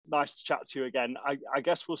nice to chat to you again. I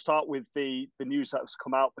guess we'll start with the news that has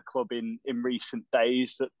come out the club in recent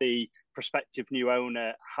days that the prospective new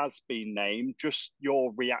owner has been named. Just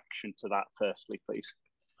your reaction to that, firstly, please.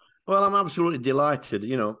 Well, I'm absolutely delighted.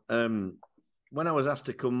 When I was asked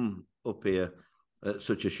to come up here at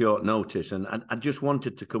such a short notice, and I just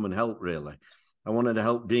wanted to come and help, really. I wanted to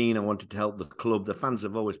help Dean. I wanted to help the club. The fans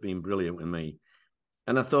have always been brilliant with me.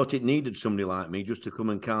 And I thought it needed somebody like me just to come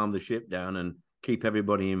and calm the ship down and keep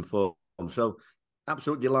everybody informed. So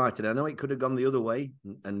absolutely delighted. I know it could have gone the other way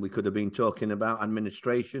and we could have been talking about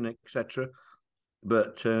administration, etc.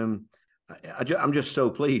 But I'm just so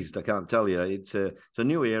pleased. I can't tell you. It's a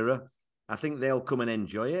new era. I think they'll come and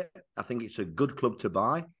enjoy it. I think it's a good club to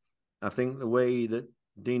buy. I think the way that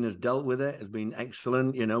Dean has dealt with it has been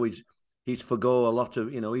excellent. He's forgo a lot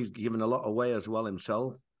of, he's given a lot away as well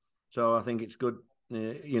himself. So I think it's good.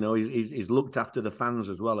 He's looked after the fans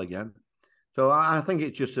as well again. So I think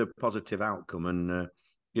it's just a positive outcome. And,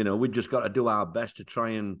 we've just got to do our best to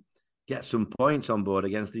try and get some points on board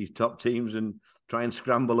against these top teams and try and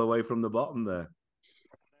scramble away from the bottom there.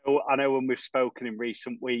 I know when we've spoken in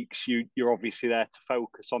recent weeks, you're obviously there to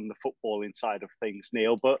focus on the footballing side of things,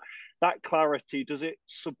 Neil, but that clarity, does it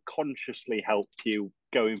subconsciously help you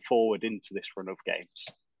going forward into this run of games?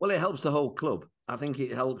 Well, it helps the whole club. I think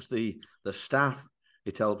it helps the staff.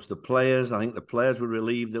 It helps the players. I think the players were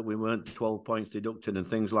relieved that we weren't 12 points deducted and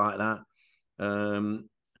things like that.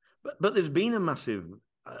 But there's been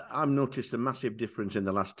I've noticed a massive difference in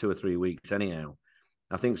the last 2 or 3 weeks anyhow.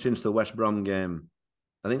 I think since the West Brom game,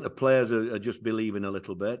 I think the players are just believing a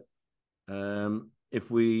little bit.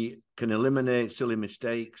 If we can eliminate silly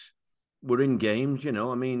mistakes, we're in games,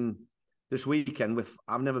 I mean, this weekend,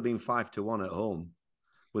 I've never been 5-1 at home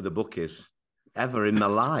with the bookies ever in my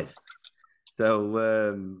life. So,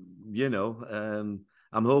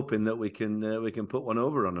 I'm hoping that we can put one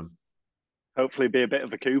over on them. Hopefully be a bit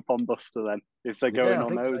of a coupon buster then, if they're going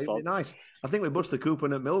on those odds. Nice. I think we bust the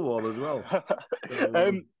coupon at Millwall as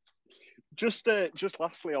well. Just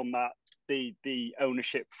lastly on that, the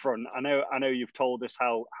ownership front, I know you've told us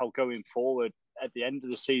how going forward at the end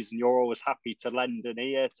of the season, you're always happy to lend an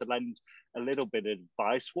ear, to lend a little bit of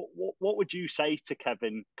advice. What would you say to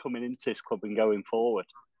Kevin coming into this club and going forward?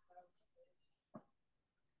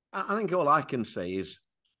 I think all I can say is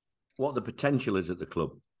what the potential is at the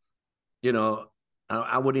club.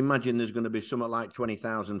 I would imagine there's going to be something like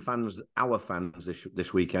 20,000 fans, our fans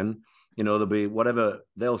this weekend. There'll be whatever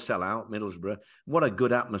they'll sell out, Middlesbrough. What a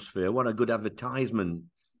good atmosphere. What a good advertisement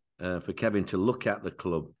for Kevin to look at the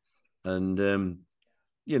club. And,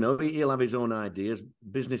 he'll have his own ideas.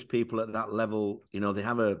 Business people at that level, they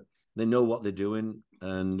know what they're doing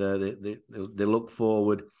and they look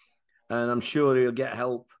forward. And I'm sure he'll get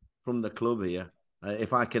help from the club here.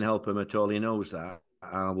 If I can help him at all, he knows that.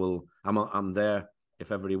 I'm there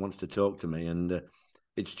if ever he wants to talk to me. And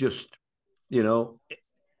it's just,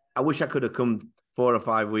 I wish I could have come 4 or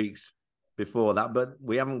 5 weeks before that, but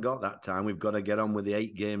we haven't got that time. We've got to get on with the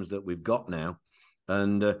 8 games that we've got now.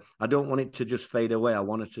 And I don't want it to just fade away. I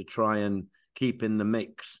want us to try and keep in the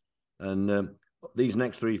mix. And these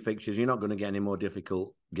next 3 fixtures, you're not going to get any more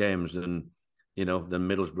difficult games than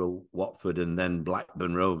Middlesbrough, Watford, and then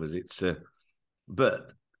Blackburn Rovers.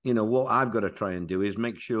 But what I've got to try and do is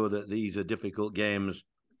make sure that these are difficult games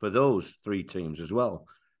for those 3 teams as well,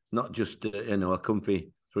 not just a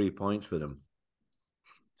comfy 3 points for them.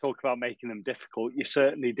 Talk about making them difficult. You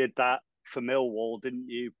certainly did that for Millwall, didn't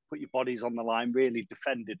you? Put your bodies on the line, really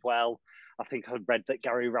defended well. I think I read that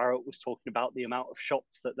Gary Rowett was talking about the amount of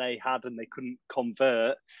shots that they had and they couldn't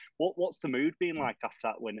convert. What's the mood been like after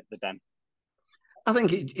that win at the Den? I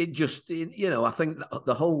think it just, I think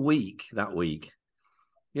the whole week, that week,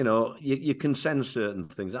 you can sense certain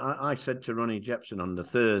things. I said to Ronnie Jepson on the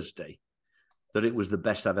Thursday that it was the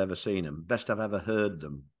best I've ever seen them, best I've ever heard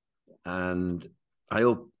them. And I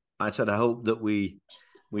hope that we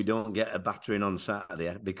don't get a battering on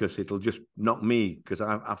Saturday because it'll just knock me, because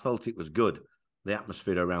I felt it was good, the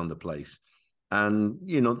atmosphere around the place. And,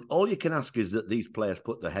 all you can ask is that these players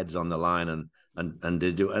put their heads on the line and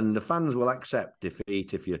they do. And the fans will accept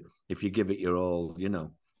defeat if you give it your all,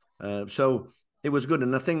 So it was good.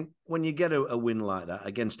 And I think when you get a win like that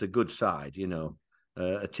against a good side,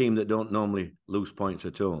 a team that don't normally lose points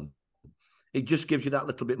at home, it just gives you that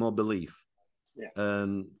little bit more belief. Yeah.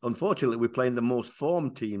 Unfortunately, we're playing the most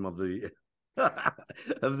formed team of the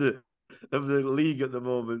of the league at the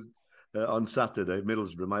moment on Saturday,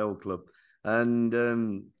 Middlesbrough, my old club,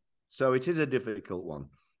 and so it is a difficult one.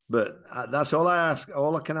 But that's all I ask.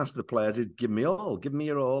 All I can ask the players is give me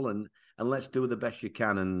your all, and let's do the best you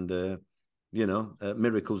can. And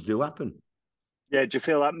miracles do happen. Yeah, do you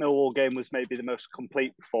feel that Millwall game was maybe the most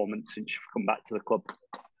complete performance since you've come back to the club?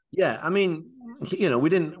 Yeah, I mean, we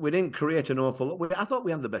didn't create an awful lot. I thought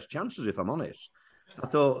we had the best chances, if I'm honest. I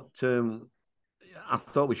thought I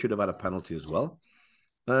thought we should have had a penalty as well,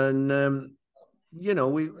 and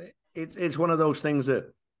it's one of those things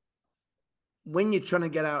that when you're trying to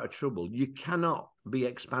get out of trouble, you cannot be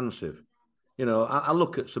expansive. I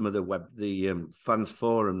look at some of the fans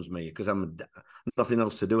forums, me, because I'm nothing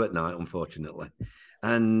else to do at night, unfortunately.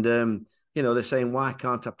 And, they're saying, why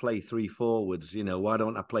can't I play three forwards? Why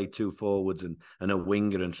don't I play two forwards and a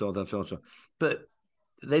winger and so on and so on. So on. But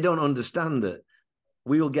they don't understand that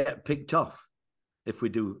we'll get picked off if we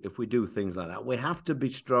do things like that. We have to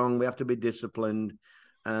be strong. We have to be disciplined,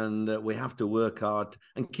 and we have to work hard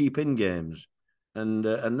and keep in games. And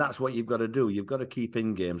that's what you've got to do. You've got to keep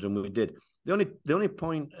in games, and we did. The only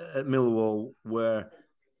point at Millwall where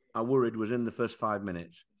I worried was in the first 5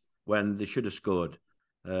 minutes when they should have scored.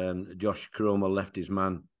 Josh Koroma left his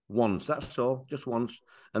man once. That's all, just once,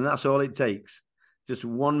 and that's all it takes. Just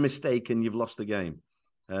one mistake, and you've lost the game.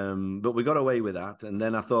 But we got away with that, and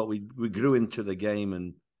then I thought we grew into the game,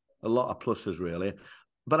 and a lot of pluses really.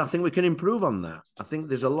 But I think we can improve on that. I think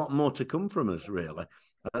there's a lot more to come from us really.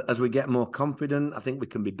 As we get more confident, I think we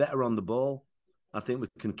can be better on the ball. I think we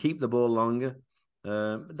can keep the ball longer.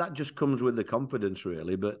 That just comes with the confidence,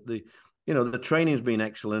 really. But the training's been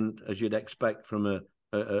excellent, as you'd expect from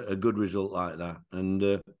a good result like that.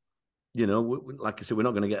 And like I said, we're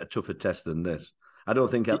not going to get a tougher test than this. I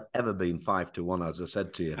don't think I've ever been 5-1, as I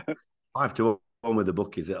said to you. 5-1 with the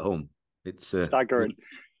bookies at home. It's staggering.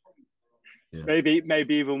 Yeah.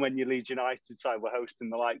 Maybe even when your Leeds United side were hosting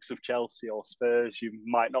the likes of Chelsea or Spurs, you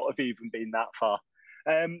might not have even been that far.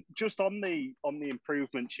 Just on the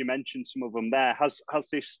improvements, you mentioned some of them there. Has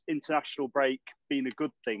this international break been a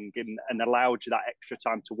good thing and allowed you that extra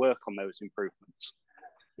time to work on those improvements?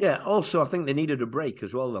 Yeah. Also, I think they needed a break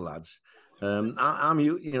as well, the lads.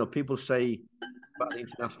 People say about the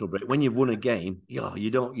international break when you've won a game,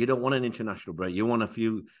 you don't want an international break. You want a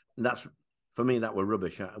few. That's for me. That were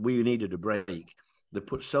rubbish. We needed a break. They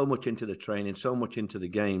put so much into the training, so much into the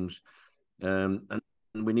games, and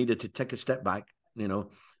we needed to take a step back.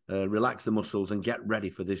 Relax the muscles and get ready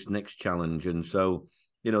for this next challenge. And so,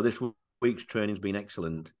 this week's training's been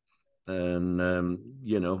excellent. And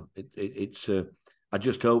it's. I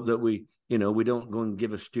just hope that we don't go and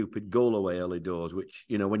give a stupid goal away early doors. Which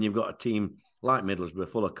when you've got a team like Middlesbrough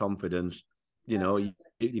full of confidence, you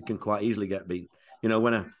can quite easily get beat.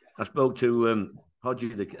 When I spoke to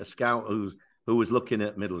Hodgie, a scout who was looking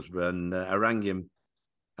at Middlesbrough, and I rang him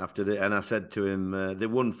and I said to him, they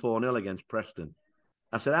won 4-0 against Preston.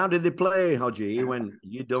 I said, how did they play, Hodgie? He went,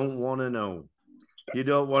 you don't want to know. You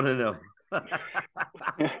don't want to know.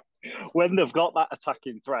 When they've got that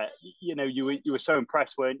attacking threat, you were so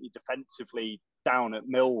impressed, weren't you, defensively down at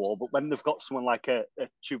Millwall? But when they've got someone like a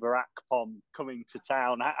Chuba Akpom coming to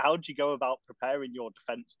town, how do you go about preparing your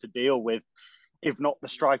defence to deal with, if not the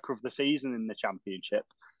striker of the season in the Championship?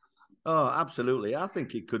 Oh, absolutely. I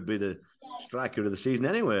think he could be the striker of the season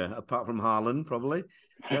anywhere, apart from Haaland, probably.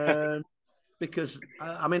 Because,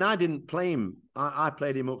 I didn't play him. I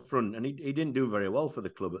played him up front, and he didn't do very well for the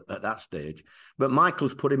club at that stage. But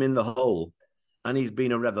Michael's put him in the hole, and he's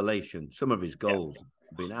been a revelation. Some of his goals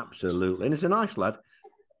have been absolutely... And he's a nice lad.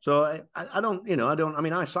 So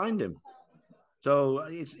I signed him. So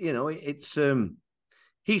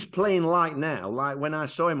he's playing like now, like when I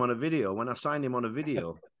saw him on a video, when I signed him on a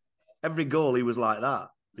video, every goal he was like that.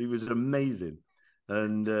 He was amazing.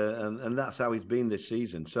 And that's how he's been this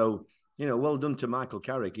season. So, well done to Michael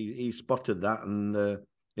Carrick. He spotted that, and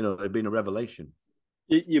it'd been a revelation.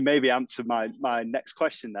 You maybe answered my next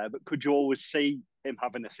question there, but could you always see him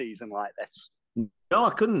having a season like this? No,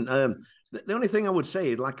 I couldn't. The only thing I would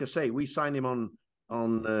say, like I say, we signed him on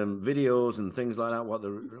videos and things like that. What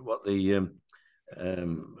the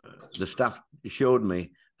staff showed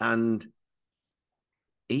me, and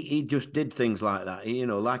he just did things like that.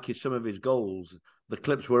 Like some of his goals, the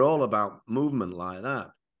clips were all about movement like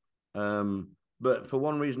that. But for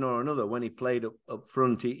one reason or another, when he played up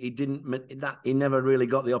front, he never really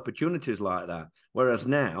got the opportunities like that. Whereas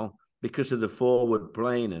now, because of the forward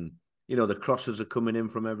playing and the crosses are coming in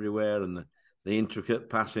from everywhere and the intricate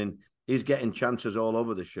passing, he's getting chances all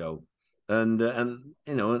over the show. And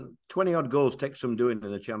 20 odd goals takes some doing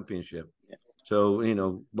in the Championship. Yeah.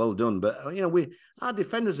 So well done. But our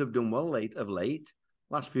defenders have done well of late,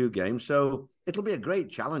 last few games. So it'll be a great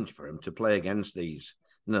challenge for him to play against these.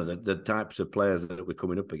 The types of players that we're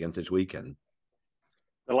coming up against this weekend.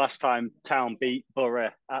 The last time Town beat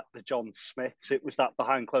Borough at the John Smiths, it was that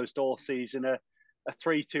behind closed door season a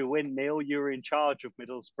 3-2 win, Neil. You were in charge of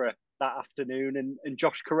Middlesbrough that afternoon, and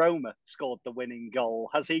Josh Koroma scored the winning goal.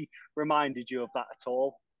 Has he reminded you of that at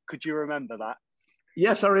all? Could you remember that?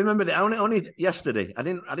 Yes, I remembered it. Only yesterday. I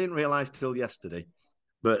didn't realise till yesterday.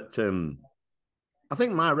 But I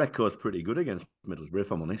think my record's pretty good against Middlesbrough,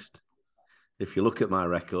 if I'm honest. If you look at my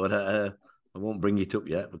record, I won't bring it up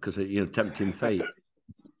yet because tempting fate.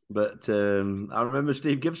 But I remember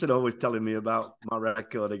Steve Gibson always telling me about my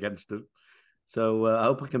record against them. So I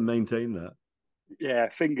hope I can maintain that. Yeah,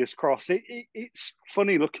 fingers crossed. It's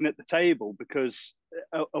funny looking at the table because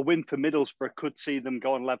a win for Middlesbrough could see them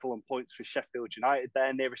go on level on points with Sheffield United.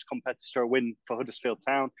 Their nearest competitor, a win for Huddersfield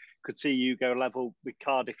Town, could see you go level with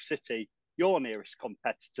Cardiff City, your nearest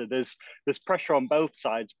competitor. There's pressure on both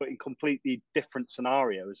sides, but in completely different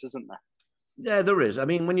scenarios, isn't there? Yeah, there is. I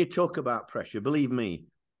mean, when you talk about pressure, believe me,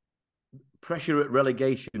 pressure at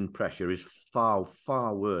relegation pressure is far,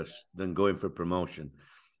 far worse than going for promotion.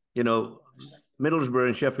 Middlesbrough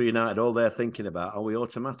and Sheffield United, all they're thinking about, are we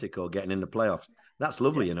automatic or getting in the playoffs? That's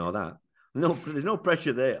lovely, that. No, there's no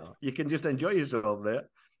pressure there. You can just enjoy yourself there.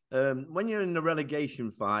 When you're in the relegation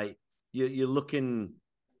fight, you're looking,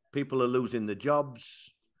 people are losing their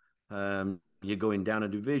jobs. You're going down a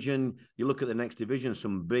division. You look at the next division,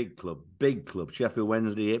 some big club, Sheffield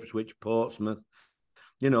Wednesday, Ipswich, Portsmouth.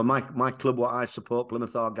 My club, what I support,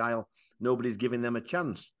 Plymouth Argyle, nobody's giving them a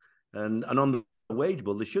chance. And on the wage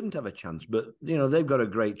bill, they shouldn't have a chance. But, they've got a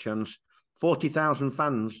great chance. 40,000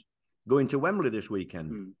 fans going to Wembley this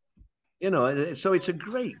weekend. So it's a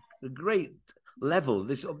great level.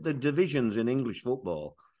 The divisions in English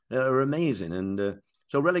football are amazing. And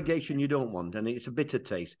so relegation you don't want. And it's a bitter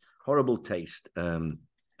taste, horrible taste,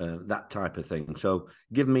 that type of thing. So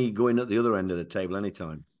give me going at the other end of the table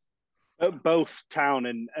anytime. Both Town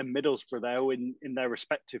and Middlesbrough, though, in their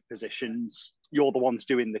respective positions, you're the ones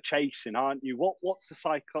doing the chasing, aren't you? What's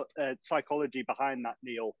the psychology behind that,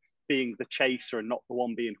 Neil, being the chaser and not the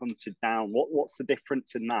one being hunted down? What's the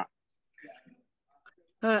difference in that?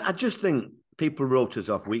 I just think people wrote us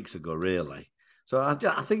off weeks ago, really. So I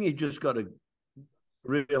think you just got to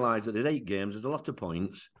realise that there's 8 games, there's a lot of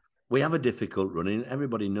points. We have a difficult running.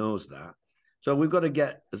 Everybody knows that. So we've got to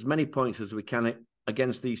get as many points as we can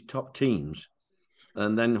against these top teams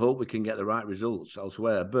and then hope we can get the right results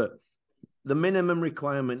elsewhere. But the minimum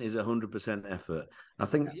requirement is 100% effort. I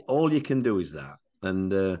think all you can do is that.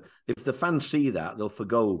 And if the fans see that, they'll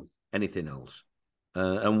forgo anything else.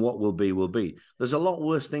 And what will be, will be. There's a lot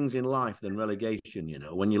worse things in life than relegation,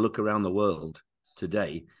 when you look around the world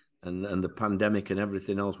today and the pandemic and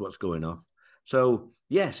everything else, what's going on. So,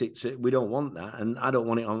 yes, we don't want that. And I don't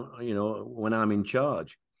want it on, when I'm in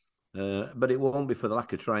charge. But it won't be for the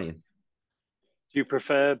lack of trying. Do you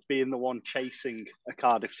prefer being the one chasing a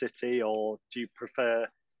Cardiff City, or do you prefer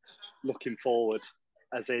looking forward,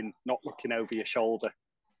 as in not looking over your shoulder?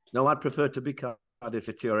 No, I'd prefer to be Cardiff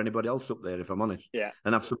City or anybody else up there, if I'm honest. Yeah,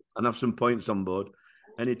 and have some points on board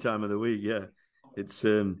any time of the week. Yeah, it's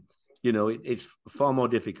it's far more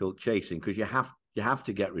difficult chasing because you have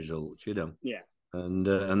to get results. Yeah,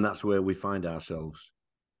 and that's where we find ourselves.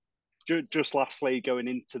 Just lastly, going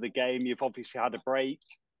into the game, you've obviously had a break.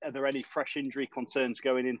 Are there any fresh injury concerns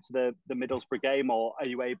going into the Middlesbrough game, or are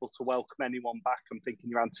you able to welcome anyone back? I'm thinking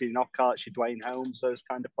your Anthony Knockarts, your Dwayne Holmes, those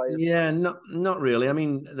kind of players. Yeah, not really. I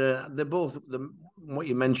mean, they're both what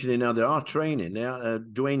you're mentioning now. They are training.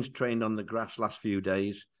 Dwayne's trained on the grass last few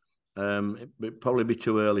days. It'd probably be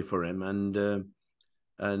too early for him, and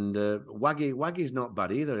Waggy's not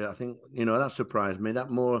bad either. I think that surprised me. That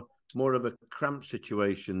more of a cramped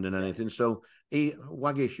situation than anything. So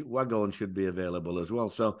Wagon should be available as well.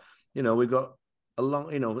 So, we've got a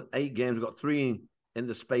long, 8 games. We've got 3 in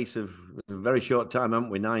the space of a very short time, haven't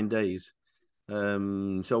we? 9 days.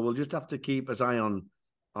 So we'll just have to keep an eye on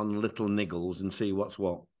little niggles and see what's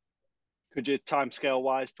what. Could you, timescale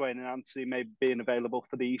wise, Dwayne and Anthony maybe being available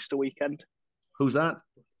for the Easter weekend? Who's that?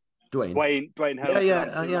 Dwayne Holmes.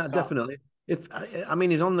 Yeah, definitely.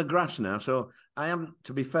 He's on the grass now, so I am.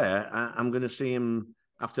 To be fair, I'm going to see him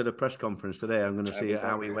after the press conference today. I'm going to see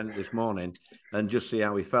how he went this morning and just see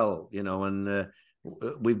how he felt, And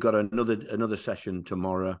we've got another session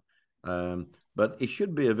tomorrow, but he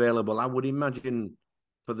should be available. I would imagine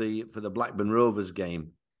for the Blackburn Rovers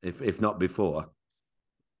game, if not before.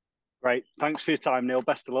 Great. Thanks for your time, Neil.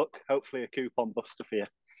 Best of luck. Hopefully, a coupon buster for you.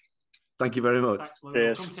 Thank you very much. Thanks,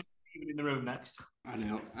 Cheers. Come to in the room next. I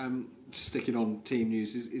know. Just sticking on team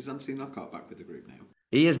news, is Anthony Knockout back with the group now?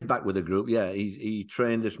 He is back with the group. Yeah, he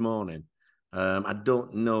trained this morning. I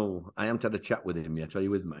don't know. I haven't had a chat with him yet. Are you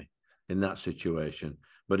with me in that situation?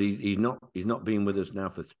 But he's not been with us now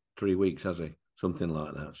for 3 weeks, has he? Something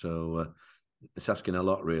like that. So it's asking a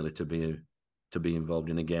lot really to be involved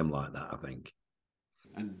in a game like that, I think.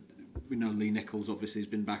 And we know Lee Nichols obviously has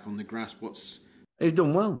been back on the grass. He's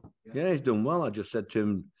done well. Yeah, he's done well. I just said to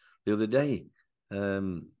him the other day,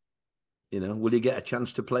 will you get a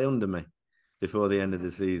chance to play under me before the end of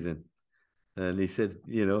the season? And he said,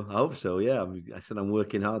 I hope so, yeah. I said, I'm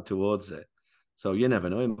working hard towards it. So you never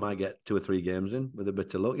know. He might get 2 or 3 games in with a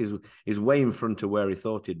bit of luck. He's way in front of where he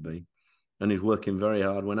thought he'd be. And he's working very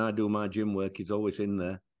hard. When I do my gym work, he's always in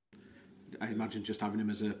there. I imagine just having him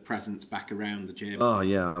as a presence back around the gym. Oh,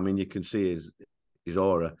 yeah. I mean, you can see his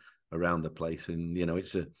aura around the place. And,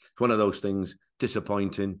 it's one of those things,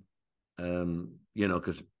 disappointing,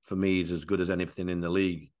 because for me, he's as good as anything in the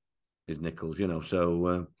league, is Nichols,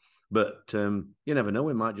 So, but you never know.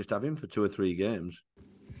 We might just have him for 2 or 3 games.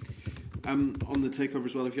 On the takeover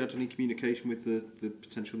as well, have you had any communication with the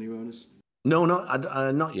potential new owners? No,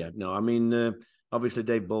 not yet. No, I mean, obviously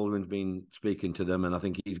Dave Baldwin's been speaking to them, and I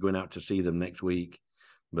think he's going out to see them next week.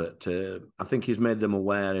 But I think he's made them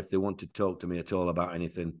aware if they want to talk to me at all about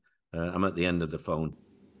anything, I'm at the end of the phone.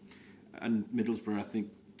 And Middlesbrough, I think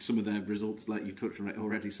some of their results, like you touched on it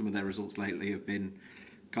already, some of their results lately have been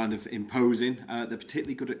kind of imposing. They're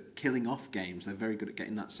particularly good at killing off games. They're very good at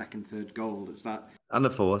getting that second, third goal. Is that... And the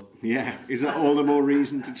fourth. Yeah. Is that all the more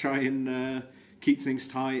reason to try and keep things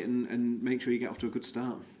tight and make sure you get off to a good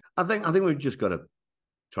start? I think we've just got to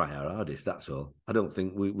try our hardest. That's all. I don't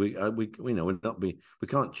think we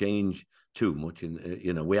can't change too much.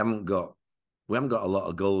 We haven't got a lot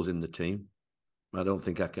of goals in the team. I don't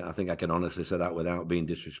think I can. I think I can honestly say that without being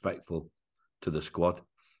disrespectful to the squad.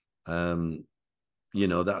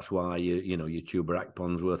 That's why your Chuba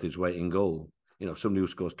Akpon's worth his weight in goal. Somebody who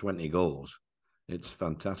scores 20 goals, it's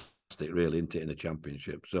fantastic, really, isn't it, in the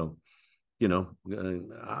Championship? So,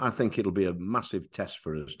 I think it'll be a massive test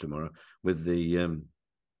for us tomorrow with the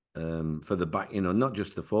for the back, not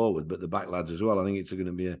just the forward but the back lads as well. I think it's going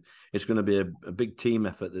to be a big team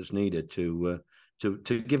effort that's needed to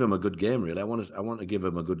give them a good game. Really, I want to give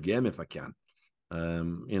them a good game if I can.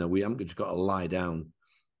 We haven't just got to lie down.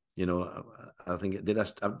 I think did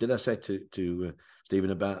I say to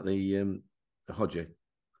Stephen about the Hodgie?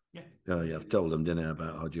 Yeah. Oh yeah, I've told him, didn't I,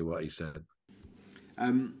 about Hodgie, what he said.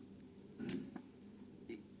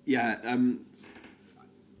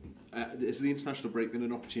 Is the international break been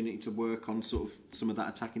an opportunity to work on sort of some of that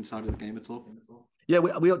attacking side of the game at all? Yeah,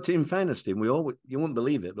 we in fairness, Tim, you won't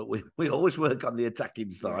believe it, but we always work on the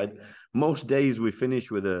attacking side. Yeah. Most days we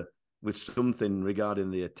finish with something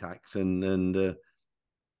regarding the attacks, and I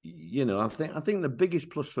think the biggest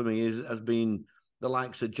plus for me has been the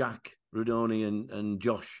likes of Jack Rudoni and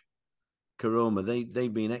Josh Karoma.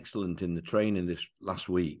 They've been excellent in the training this last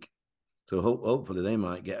week, so hopefully they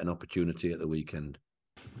might get an opportunity at the weekend.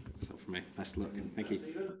 That's all from me. Best of luck. Thank you.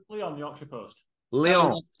 Leon, Yorkshire Post.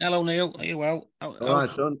 Leon. Hello, Neil. Are you well? All right,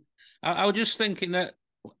 son. I was just thinking that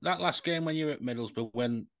last game when you were at Middlesbrough,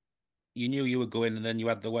 when you knew you were going, and then you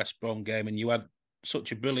had the West Brom game, and you had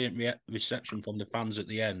such a brilliant reception from the fans at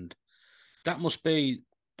the end. That must be.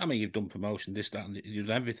 I mean, you've done promotion, this, that, and you've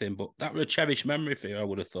done everything, but that was a cherished memory for you, I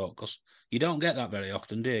would have thought, because you don't get that very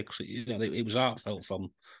often, do you? Because it was heartfelt from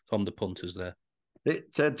the punters there.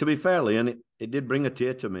 To be fair, Leon, it did bring a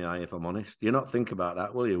tear to my eye, if I'm honest. You're not think about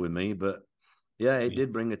that, will you, with me? But yeah, it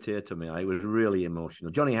did bring a tear to my eye. It was really emotional.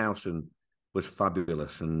 Johnny Howson was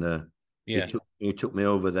fabulous, and he took me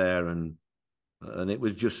over there, and it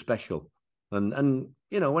was just special. And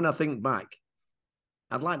when I think back,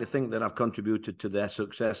 I'd like to think that I've contributed to their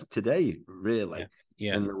success today, really.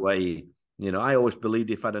 Yeah. In the way, I always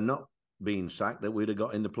believed if I'd have not been sacked that we'd have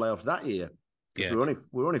got in the playoffs that year. Because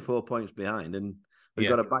we're only 4 points behind, and we've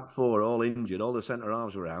got a back four all injured. All the centre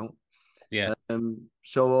halves are out. Yeah.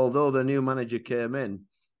 So although the new manager came in,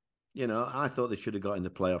 I thought they should have got in the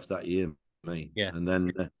playoffs that year. Yeah. And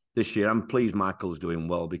then this year, I'm pleased Michael's doing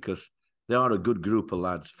well because they are a good group of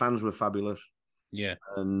lads. Fans were fabulous. Yeah.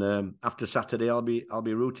 And after Saturday, I'll be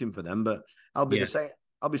rooting for them. But I'll be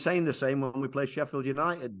saying the same when we play Sheffield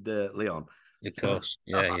United, Leon. Of course.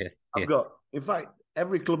 Yeah. I've got, in fact,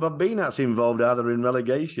 every club I've been at's involved either in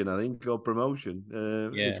relegation, I think, or promotion.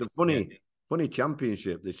 It's a funny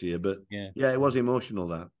championship this year, but it was emotional,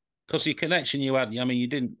 that. Because the connection you had, I mean, you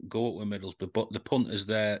didn't go up with Middlesbrough, but the punters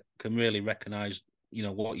there can really recognise,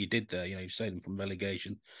 what you did there. You saved them from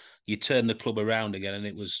relegation. You turned the club around again, and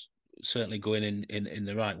it was certainly going in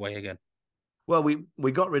the right way again. Well,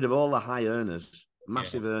 we got rid of all the high earners,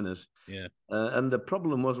 massive earners. Yeah. And the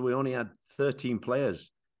problem was we only had 13 players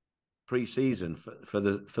pre-season for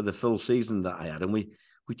the full season that I had, and we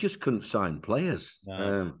just couldn't sign players.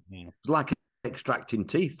 It was like extracting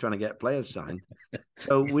teeth trying to get players signed.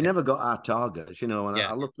 So we never got our targets, and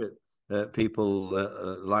I look at people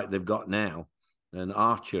like they've got now, and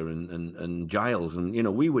Archer and Giles,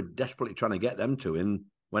 and we were desperately trying to get them to him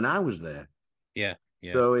when I was there. Yeah.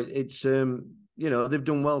 So it's they've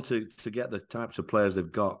done well to get the types of players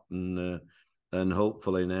they've got, and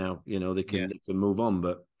hopefully now they can move on.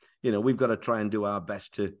 But we've got to try and do our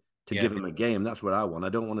best to give them a game. That's what I want. I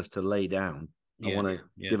don't want us to lay down. I want to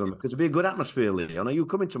give them, because it'd be a good atmosphere, Leon. Are you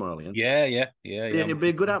coming tomorrow, Leon? Yeah. It'd be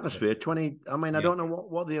a good atmosphere. 20. I mean, I don't know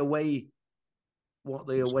what the away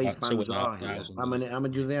fans are here. How many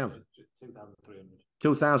do they have? 2,300.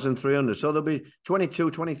 2,300. So there'll be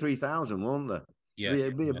 23,000, won't there? Yeah,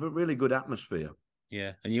 it'd be a really good atmosphere.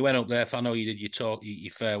 Yeah, and you went up there. I know you did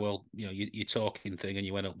your farewell, your talking thing, and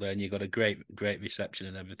you went up there and you got a great reception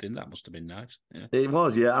and everything. That must have been nice. Yeah. It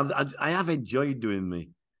was, yeah. I have enjoyed doing me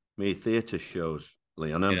theatre shows,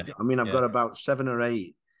 Leon. I've got about 7 or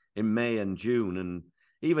 8 in May and June, and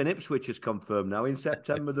even Ipswich is confirmed now in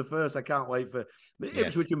September the 1st. I can't wait for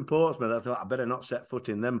Ipswich and Portsmouth. I thought I better not set foot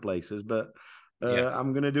in them places, but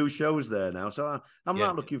I'm going to do shows there now. So I'm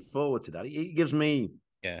not looking forward to that. It gives me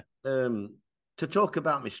to talk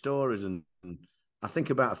about my stories, and I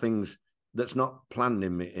think about things that's not planned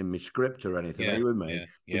in my script or anything. Are you with me?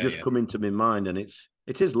 They just come into my mind, and it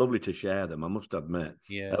is lovely to share them, I must admit.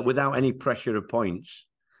 Without any pressure of points.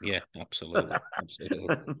 Yeah, absolutely.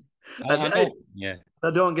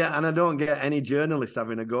 I don't get any journalists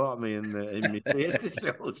having a go at me in my theatre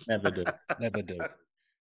shows. Never do.